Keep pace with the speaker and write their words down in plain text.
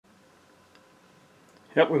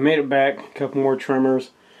Yep, we made it back. A couple more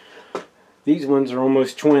trimmers. These ones are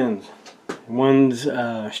almost twins. One's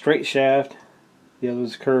straight shaft, the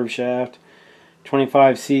other's curved shaft.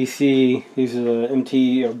 25cc. These are the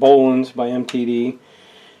MTD Bolens by MTD.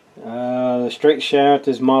 The straight shaft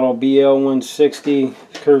is model BL160.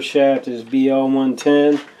 The curved shaft is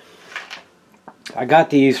BL110. I got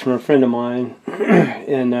these from a friend of mine,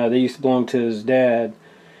 and they used to belong to his dad.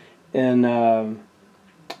 And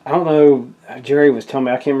I don't know, Jerry was telling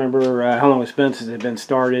me, I can't remember how long it's been since they've been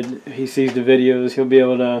started. He sees the videos, he'll be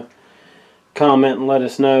able to comment and let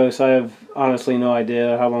us know. So I have honestly no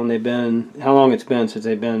idea how long it's been since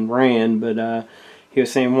they've been ran. But he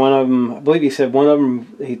was saying one of them, I believe he said one of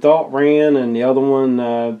them he thought ran, and the other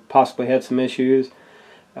one possibly had some issues.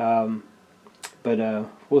 But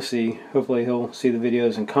we'll see. Hopefully he'll see the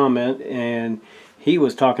videos and comment. And he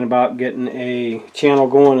was talking about getting a channel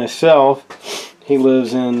going himself. He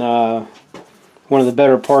lives in one of the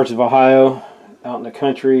better parts of Ohio, out in the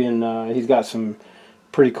country, and he's got some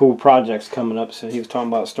pretty cool projects coming up. So he was talking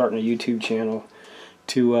about starting a YouTube channel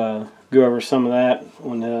to go over some of that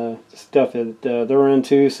on the stuff that they're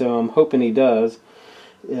into. So I'm hoping he does.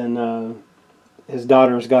 And his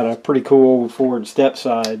daughter's got a pretty cool Ford step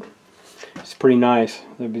side. It's pretty nice.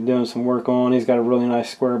 They'll be doing some work on. He's got a really nice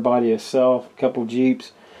square body himself, a couple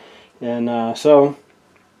Jeeps, and so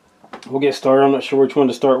we'll get started. I'm not sure which one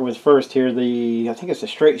to start with first here. I think it's a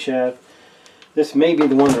straight shaft. This may be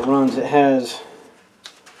the one that runs. It has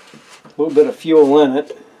a little bit of fuel in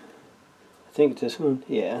it. I think it's this one.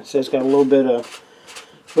 Yeah, so it's got a little bit of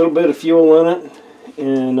fuel in it,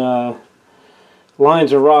 and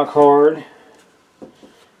lines are rock hard.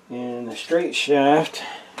 And the straight shaft,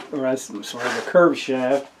 or I'm sorry, the curved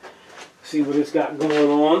shaft. See what it's got going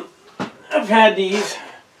on. I've had these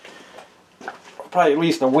probably at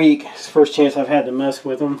least a week. It's the first chance I've had to mess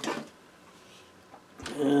with them.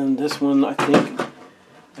 And this one, I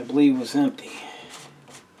believe was empty.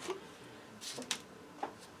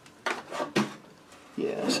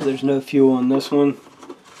 Yeah, so there's no fuel on this one.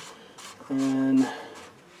 And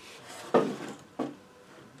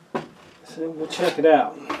so we'll check it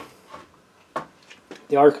out.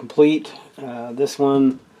 They are complete. This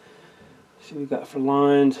one, see what we got for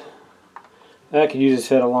lines. I could use a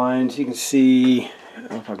set of lines. You can see, I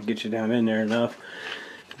don't know if I can get you down in there enough.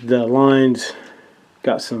 The lines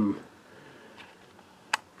got some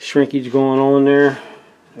shrinkage going on there.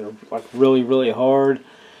 They're like really, really hard,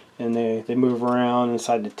 and they move around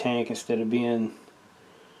inside the tank instead of being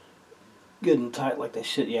good and tight like they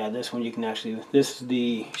should. Yeah, this one you can actually. This is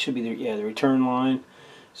should be the return line.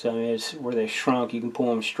 So I mean, it's where they shrunk. You can pull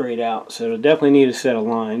them straight out. So it'll definitely need a set of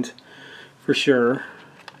lines for sure.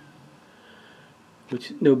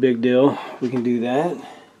 Which, no big deal. We can do that.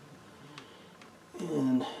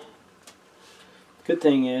 And good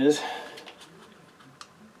thing is,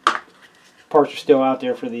 parts are still out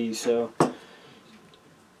there for these. So if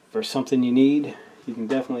there's something you need, you can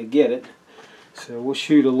definitely get it. So we'll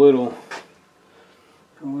shoot a little.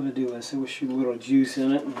 I'm going to do this. So we'll shoot a little juice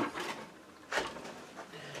in it. And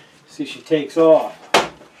see if she takes off.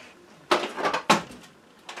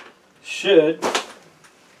 Should. Get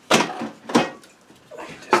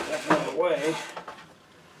this stuff out of the way.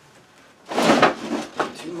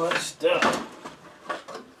 Too much stuff.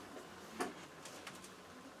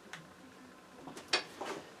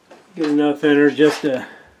 Get enough in her just to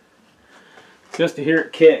hear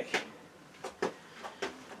it kick.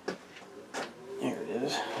 There it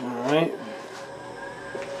is. All right.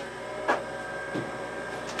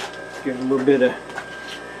 Give it a little bit of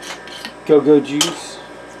go-go juice.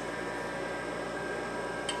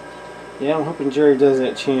 Yeah, I'm hoping Jerry does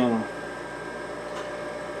that channel.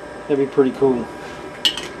 That'd be pretty cool.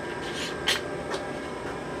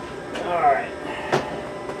 Alright.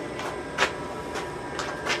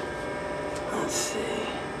 Let's see.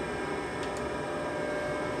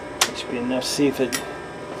 That should be enough. See if it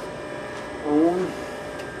on.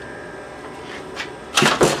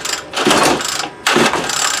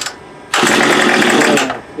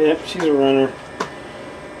 Yep, she's a runner.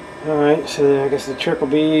 Alright, so I guess the trick will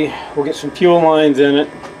be, we'll get some fuel lines in it,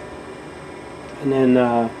 and then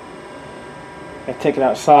I take it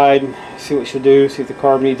outside, see what she'll do, see if the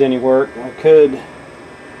carb needs any work. I could,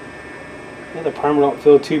 yeah, the primer don't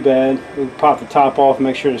feel too bad. We'll pop the top off,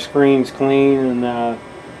 make sure the screen's clean, and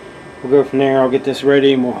we'll go from there. I'll get this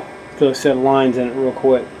ready and we'll throw a set of lines in it real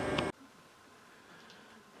quick.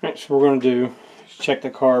 Alright, so what we're going to do is check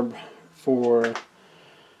the carb for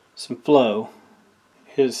some flow.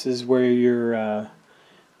 This is where your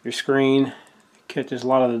screen catches a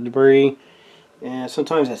lot of the debris, and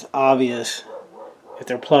sometimes it's obvious if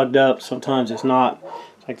they're plugged up, sometimes it's not.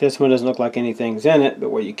 Like this one doesn't look like anything's in it, but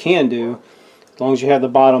what you can do, as long as you have the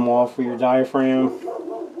bottom off for your diaphragm,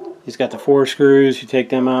 it's got the 4 screws, you take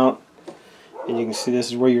them out, and you can see this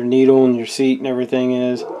is where your needle and your seat and everything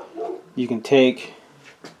is. You can get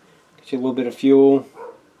you a little bit of fuel,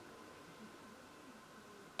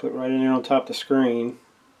 put it right in there on top of the screen.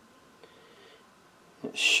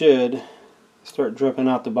 It should start dripping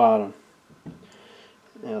out the bottom.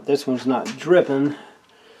 Now this one's not dripping,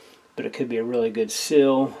 but it could be a really good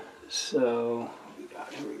seal. So here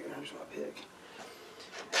we go, here's my pick.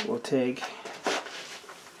 We'll take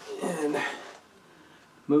and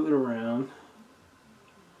move it around,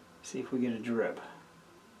 see if we get a drip.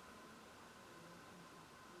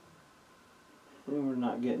 And we're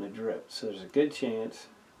not getting a drip, so there's a good chance.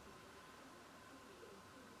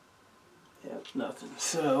 Yep, nothing.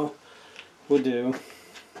 So we'll do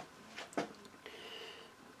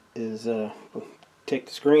is we'll take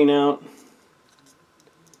the screen out.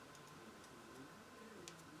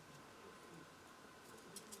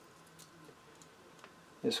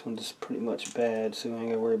 This one's pretty much bad, so I ain't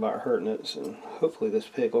gotta worry about hurting it. So hopefully this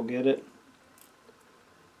pick will get it.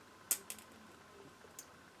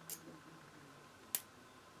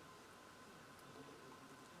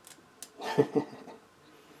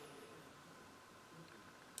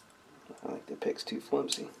 I think the pick's too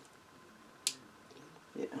flimsy.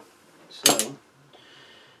 Yeah, so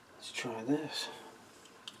let's try this.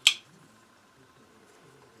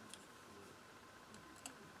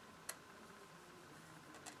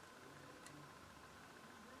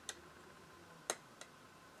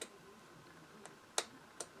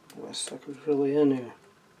 Boy, that sucker's really in there.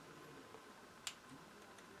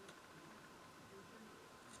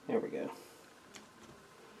 There we go.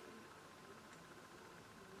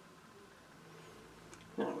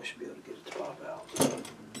 Now we should be able to get it to pop out.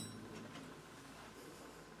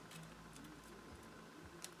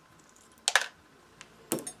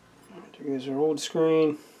 Alright, there goes our old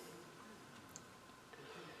screen.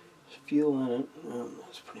 There's fuel in it.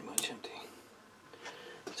 That's pretty much empty.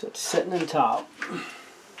 So it's sitting on top.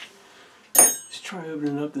 Let's try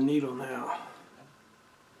opening up the needle now.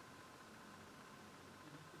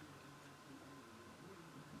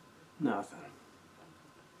 Nothing.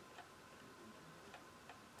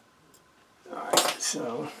 Alright,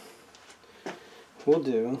 so what we'll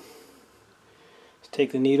do is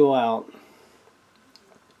take the needle out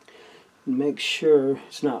and make sure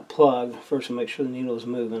it's not plugged. First we'll make sure the needle is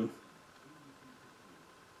moving.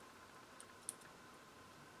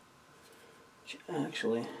 Which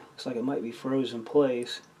actually looks like it might be frozen in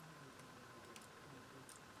place.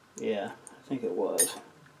 Yeah, I think it was.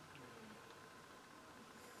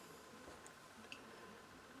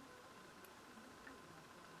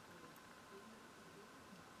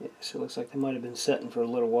 Yeah, so it looks like they might have been setting for a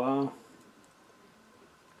little while.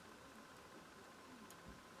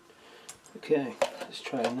 Okay, let's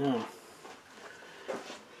try it now.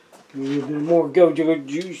 Give me a little bit more gojo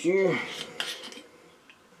juice here.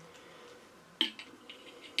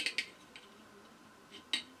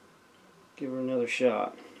 Give her another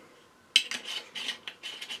shot. Looks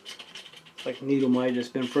like the needle might have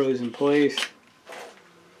just been frozen in place.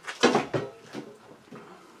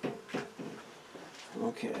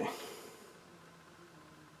 Okay.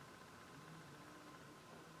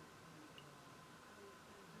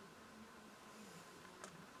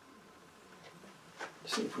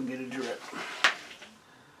 Let's see if we get a drip.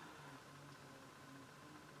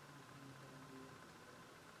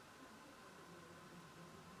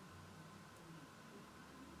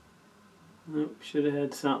 Nope, should have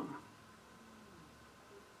had something.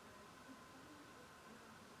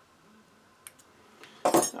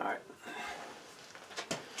 Alright.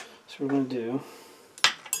 So we're going to do,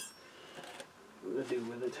 what we're going to do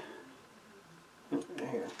with it, right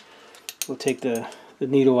here. We'll take the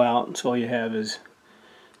needle out, and so all you have is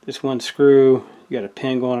this one screw. You got a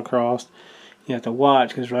pin going across. You have to watch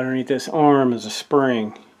because right underneath this arm is a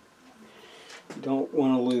spring. You don't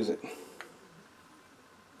want to lose it.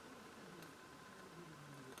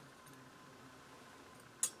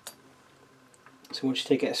 So once you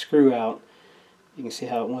take that screw out, you can see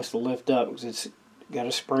how it wants to lift up because it's got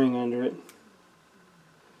a spring under it.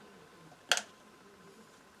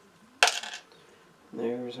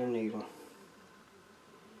 There's our needle.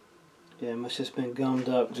 Yeah, it must have just been gummed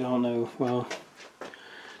up because I don't know. Well,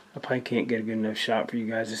 I probably can't get a good enough shot for you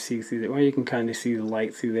guys to see through there. Well, you can kind of see the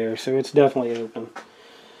light through there, so it's definitely open.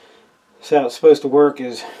 So how it's supposed to work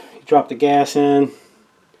is you drop the gas in,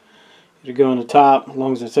 it'll go on the top. As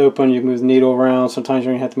long as it's open, you can move the needle around. Sometimes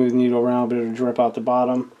you don't have to move the needle around, but it'll drip out the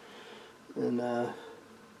bottom. And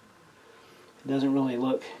It doesn't really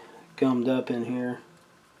look gummed up in here.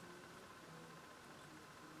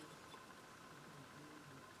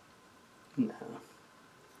 No.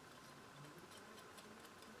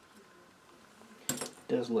 It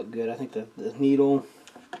does look good. I think the needle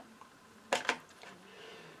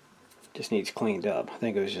just needs cleaned up. I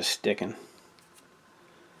think it was just sticking.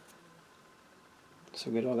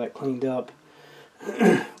 So get all that cleaned up.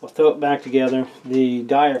 We'll throw it back together. The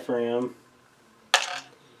diaphragm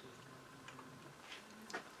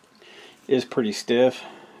is pretty stiff,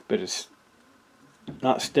 but it's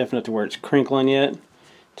not stiff enough to where it's crinkling yet.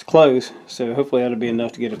 It's close, so hopefully that'll be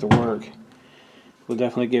enough to get it to work. We'll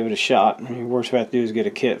definitely give it a shot. I mean, worst we have to do is get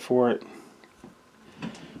a kit for it.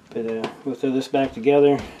 But we'll throw this back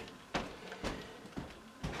together.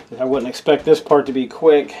 I wouldn't expect this part to be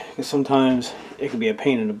quick, because sometimes it can be a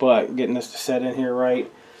pain in the butt getting this to set in here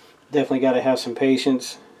right. Definitely got to have some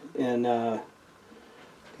patience, and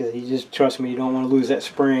because you just trust me, you don't want to lose that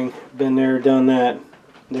spring. Been there, done that.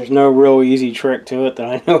 There's no real easy trick to it that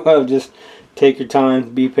I know of. Just take your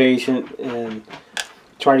time, be patient, and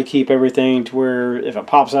try to keep everything to where if it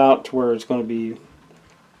pops out to where it's going to be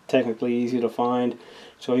technically easy to find.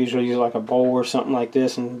 So I usually use like a bowl or something like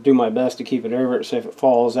this and do my best to keep it over it, so if it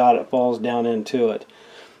falls out, it falls down into it.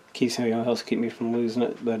 Keeps something else keep me from losing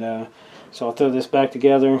it. But so I'll throw this back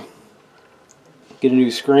together, get a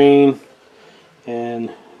new screen,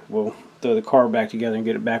 and we'll throw the carb back together and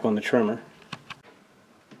get it back on the trimmer.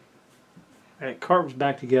 Alright, carb's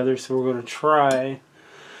back together, so we're going to try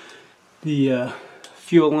the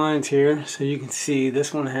fuel lines here. So you can see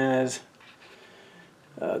this one has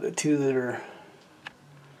the two that are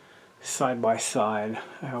side by side.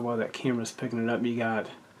 How well that camera's picking it up. You got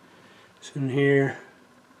so in here,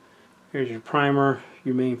 here's your primer,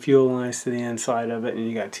 your main fuel lines to the inside of it, and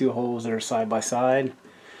you got two holes that are side by side.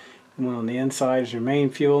 The one on the inside is your main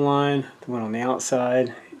fuel line, the one on the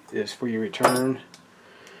outside is for your return.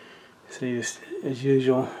 So you just, as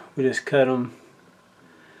usual, we just cut them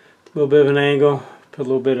a little bit of an angle, put a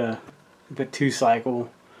little bit of, put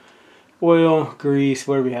 2-cycle oil, grease,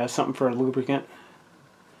 whatever you have, something for a lubricant.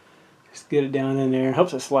 Just get it down in there.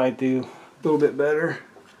 Helps it slide through a little bit better.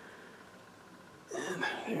 And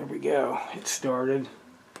there we go. It started.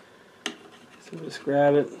 So just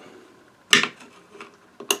grab it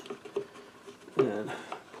and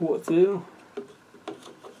pull it through.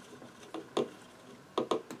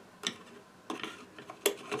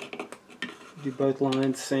 Do both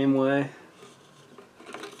lines the same way.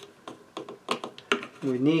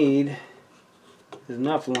 We need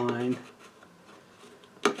enough line.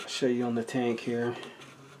 I'll show you on the tank here.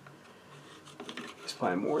 It's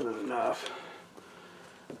probably more than enough.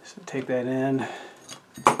 So take that in,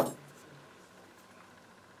 cut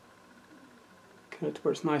it to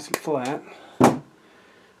where it's nice and flat,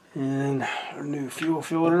 and our new fuel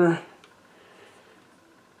filter,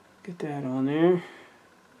 get that on there.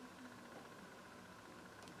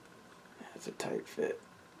 That's a tight fit.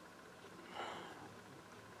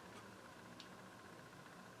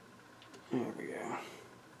 There we go.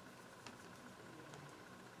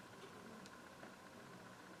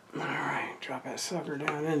 Alright, drop that sucker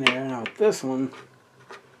down in there. Now with this one,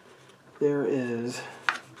 there is,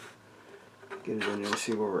 get it in there and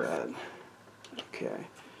see where we're at. Okay.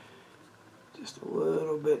 Just a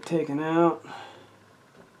little bit taken out.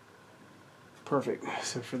 Perfect.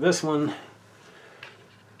 So for this one,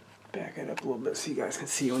 back it up a little bit so you guys can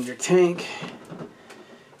see on your tank.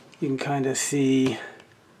 You can kind of see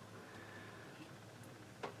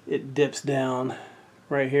it dips down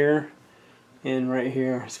right here and right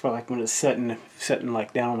here. It's for like when it's setting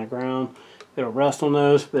like down on the ground. It'll rest on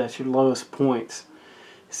those, but that's your lowest points.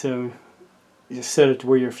 So you just set it to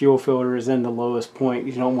where your fuel filter is in the lowest point.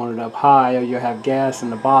 You don't want it up high, or you'll have gas in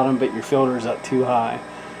the bottom, but your filter is up too high.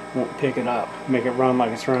 Won't pick it up. Make it run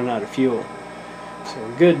like it's running out of fuel. So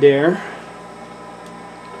we're good there.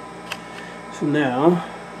 So now,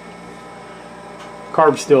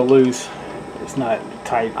 carb's still loose. It's not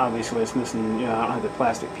tight, obviously. It's missing, you know, I don't have the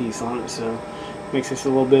plastic piece on it, so it makes this a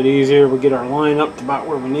little bit easier. We'll get our line up to about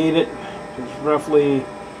where we need it. It's roughly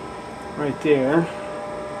right there.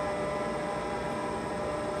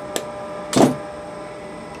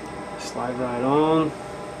 Slide right on.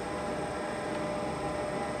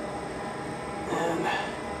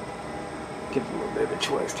 And give it a little bit of a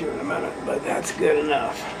twist here in a minute, but that's good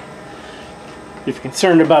enough. If you're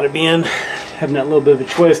concerned about it being, having that little bit of a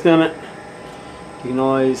twist in it, you can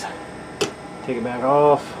always take it back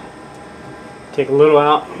off, take a little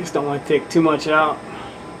out. You just don't want to take too much out,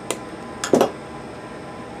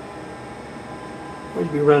 or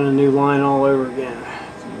you'd be running a new line all over again.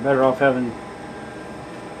 So you're better off having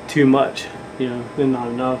too much. you know, then not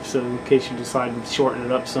enough. So in case you decide to shorten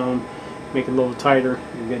it up some, make it a little tighter,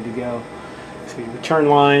 you're good to go. So your return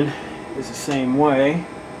line is the same way.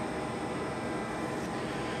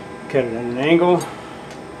 Cut it at an angle.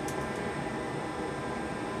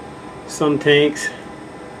 Some tanks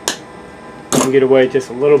can get away just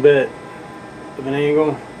a little bit of an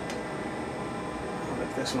angle. I don't know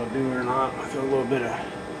if this one will do it or not. I throw a little bit of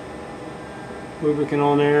lubricant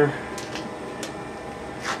on there.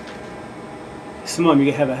 Some of them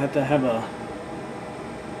you have to have a,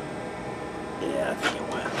 yeah, I think it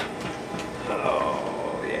went.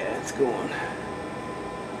 Oh yeah, it's going.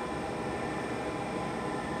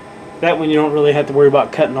 That one you don't really have to worry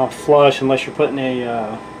about cutting off flush unless you're putting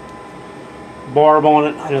a barb on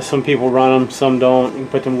it. I know some people run them, some don't. You can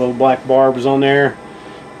put them little black barbs on there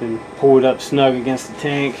and pull it up snug against the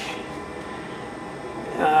tank.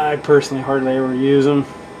 I personally hardly ever use them.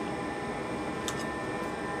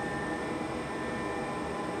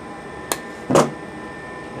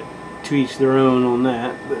 To each their own on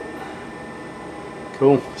that, but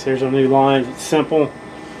cool. So there's our new lines. It's simple.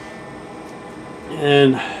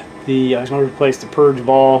 And I was going to replace the purge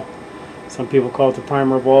ball. Some people call it the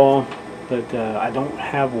primer ball, but I don't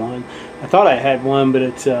have one. I thought I had one, but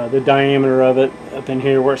it's the diameter of it up in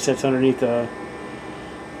here where it sits underneath the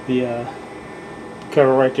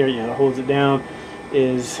cover right there, you know, holds it down,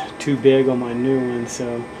 is too big on my new one.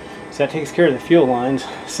 So that takes care of the fuel lines.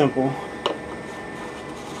 Simple.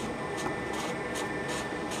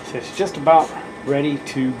 So it's just about ready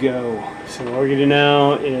to go. So what we're going to do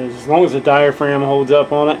now is, as long as the diaphragm holds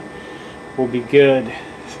up on it, we'll be good.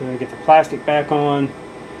 So we're going to get the plastic back on,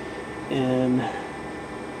 and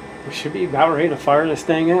we should be about ready to fire this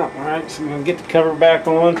thing up. Alright, so I'm going to get the cover back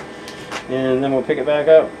on, and then we'll pick it back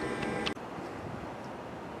up.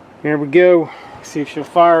 Here we go. See if she'll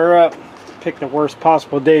fire up. Pick the worst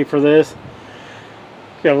possible day for this.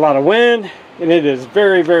 Got a lot of wind, and it is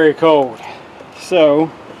very, very cold.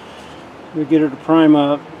 So we get her to prime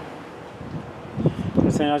up.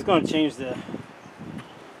 I was going to change the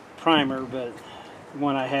primer, but the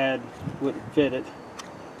one I had wouldn't fit it.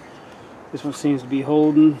 This one seems to be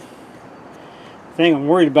holding. The thing I'm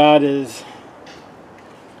worried about is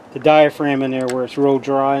the diaphragm in there where it's real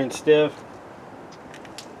dry and stiff.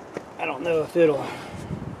 I don't know if it'll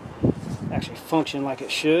actually function like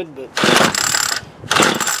it should, but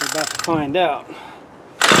we're about to find out.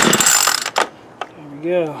 There we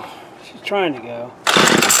go. She's trying to go.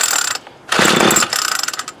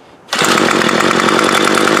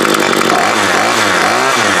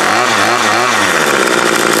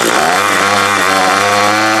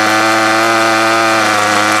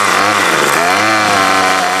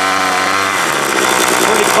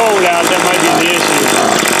 Pretty cold out, that might be the issue.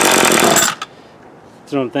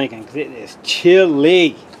 That's what I'm thinking, because it is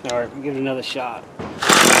chilly. Alright, we'll give it another shot.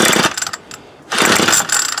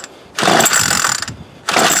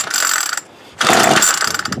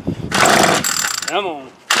 Come on.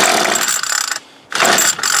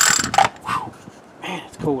 Whew. Man,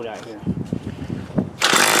 it's cold out here.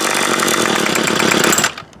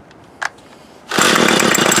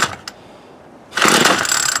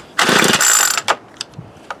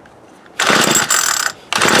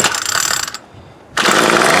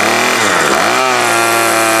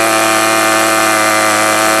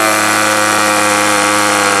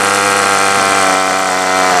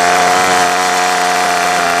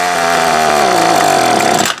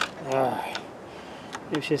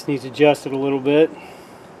 It just needs adjusted a little bit.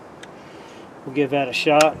 We'll give that a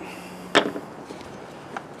shot.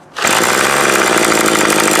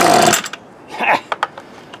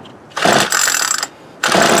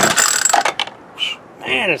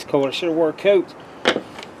 Man, it's cold. I should have wore a coat.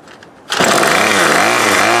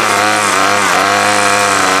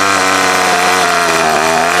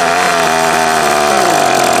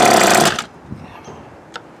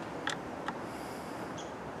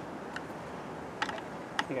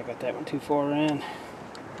 I think I got that one too far in.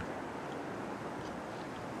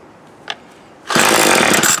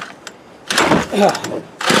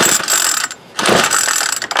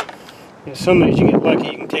 Yeah, some of these you get lucky,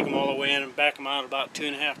 you can take them all the way in and back them out about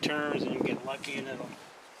 2.5 turns, and you get lucky and it'll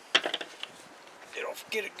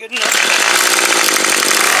get it good enough.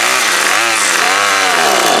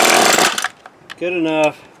 Good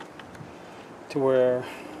enough to where,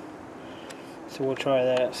 so we'll try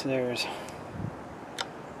that. So there's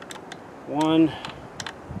one.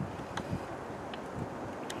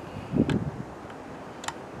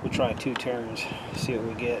 We'll try 2 turns, see what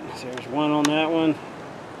we get. So there's one on that one.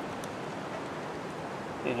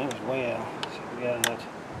 Yeah, that was way out. So we got that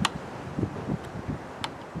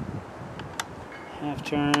half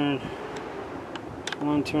turn.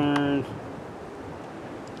 1 turn,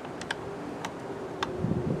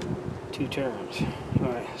 2 turns.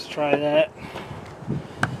 Alright, let's try that.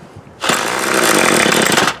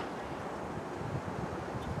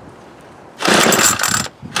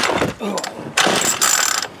 Oh.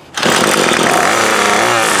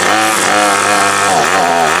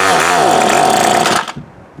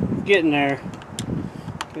 Getting there.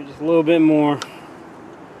 Just a little bit more.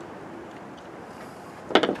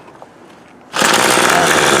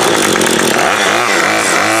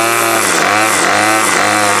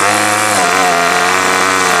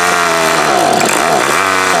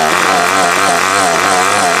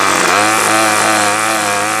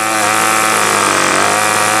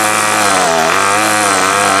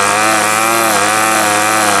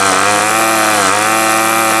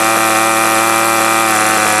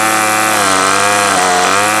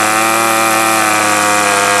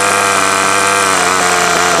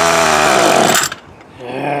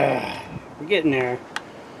 Getting there.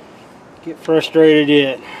 Get frustrated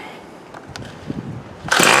yet.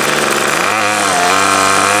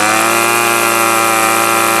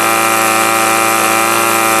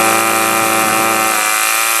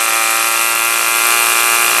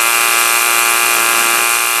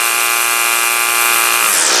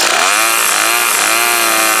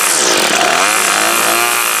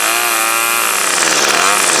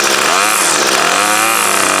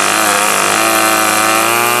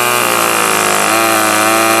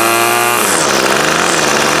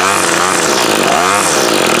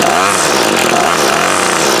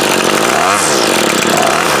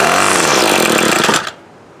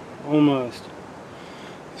 Almost.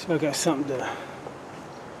 So I got something to.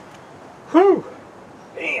 Whew!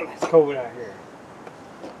 Damn, it's cold out here.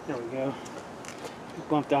 There we go.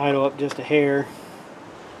 Bump the idle up just a hair.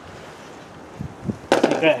 I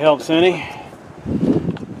think that helps any.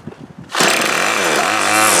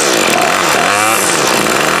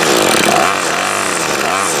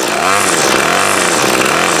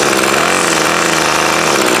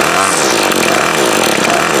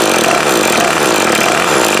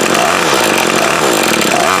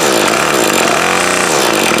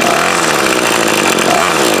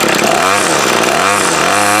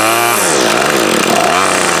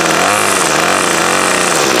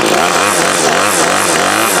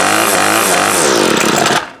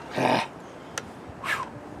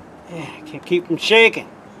 Can't keep them shaking.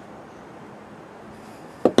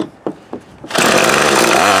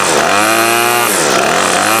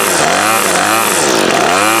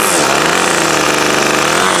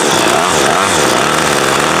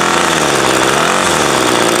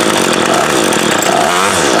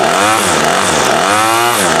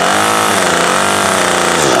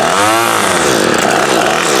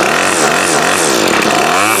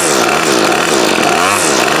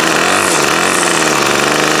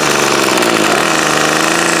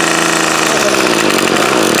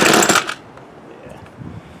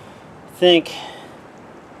 I think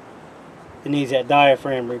it needs that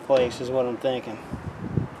diaphragm replaced is what I'm thinking.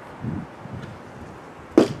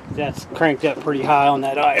 That's cranked up pretty high on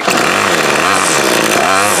that diaphragm.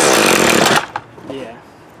 Yeah.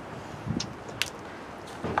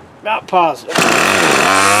 About positive.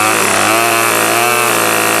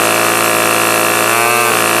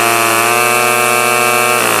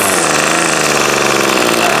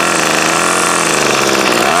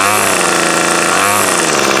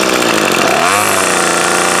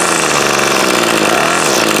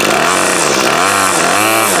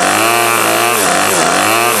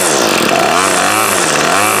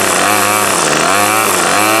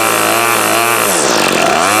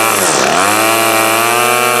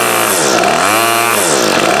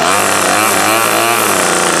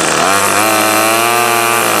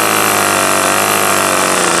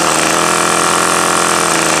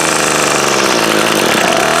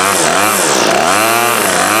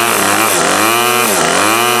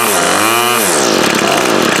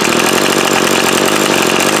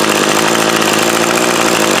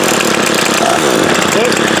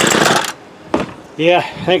 Yeah,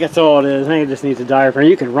 I think that's all it is. I think it just needs a diaphragm.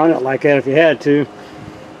 You can run it like that if you had to.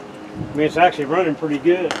 I mean, it's actually running pretty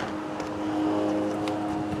good.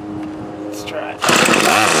 Let's try it.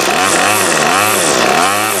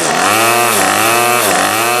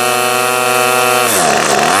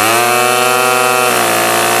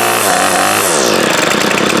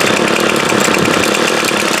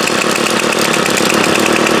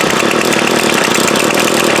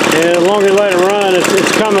 Yeah, the longer you let it run,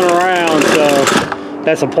 it's coming around, so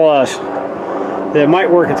that's a plus. It might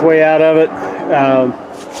work its way out of it. I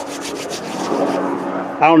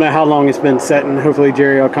don't know how long it's been setting. Hopefully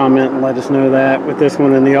Jerry will comment and let us know that with this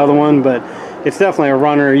one and the other one, but it's definitely a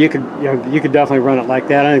runner. You could definitely run it like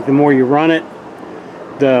that. I think the more you run it,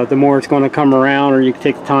 the more it's going to come around, or you can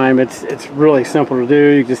take the time. It's really simple to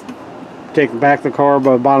do. You just take the back of the carb,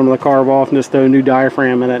 the bottom of the carb off, and just throw a new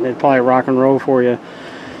diaphragm in it, and it'd probably rock and roll for you.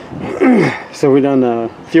 So we done the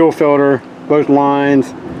fuel filter, both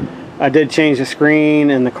lines. I did change the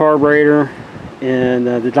screen and the carburetor, and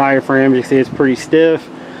the diaphragm, you can see it's pretty stiff,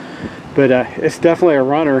 but it's definitely a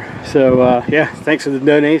runner. So yeah, thanks for the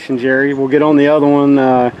donation, Jerry. We'll get on the other one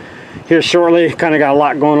here shortly. Kind of got a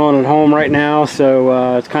lot going on at home right now,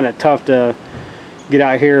 so it's kind of tough to get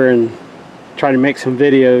out here and try to make some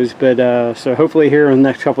videos, but so hopefully here in the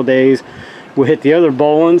next couple days we'll hit the other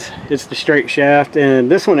Bolens. It's the straight shaft,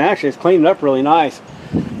 and this one actually is cleaned up really nice.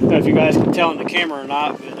 I don't know if you guys can tell in the camera or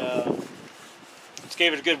not, but just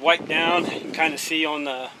gave it a good wipe down. You can kind of see on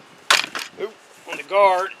the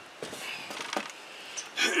guard,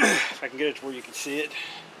 if I can get it to where you can see it.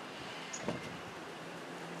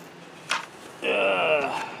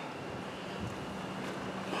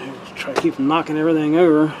 Try to keep from knocking everything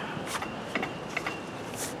over.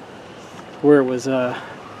 Where it was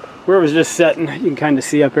just setting, you can kind of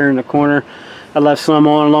see up here in the corner. I left some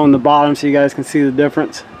on along the bottom so you guys can see the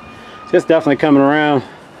difference. So it's definitely coming around.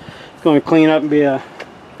 It's going to clean up and be a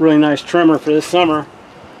really nice trimmer for this summer.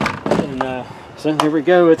 And so here we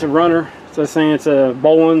go. It's a runner. So I was saying it's a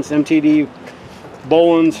Bolens, MTD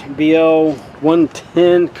Bolens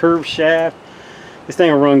BL110 curved shaft. This thing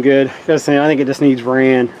will run good. I think it just needs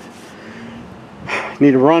ran.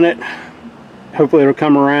 Need to run it. Hopefully it'll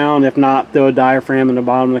come around. If not, throw a diaphragm in the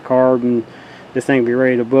bottom of the carb and this thing will be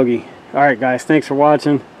ready to boogie. Alright guys, thanks for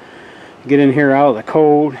watching. Get in here out of the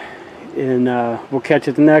cold, and we'll catch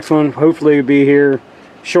you at the next one. Hopefully it'll be here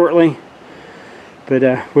shortly, but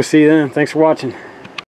we'll see you then. Thanks for watching.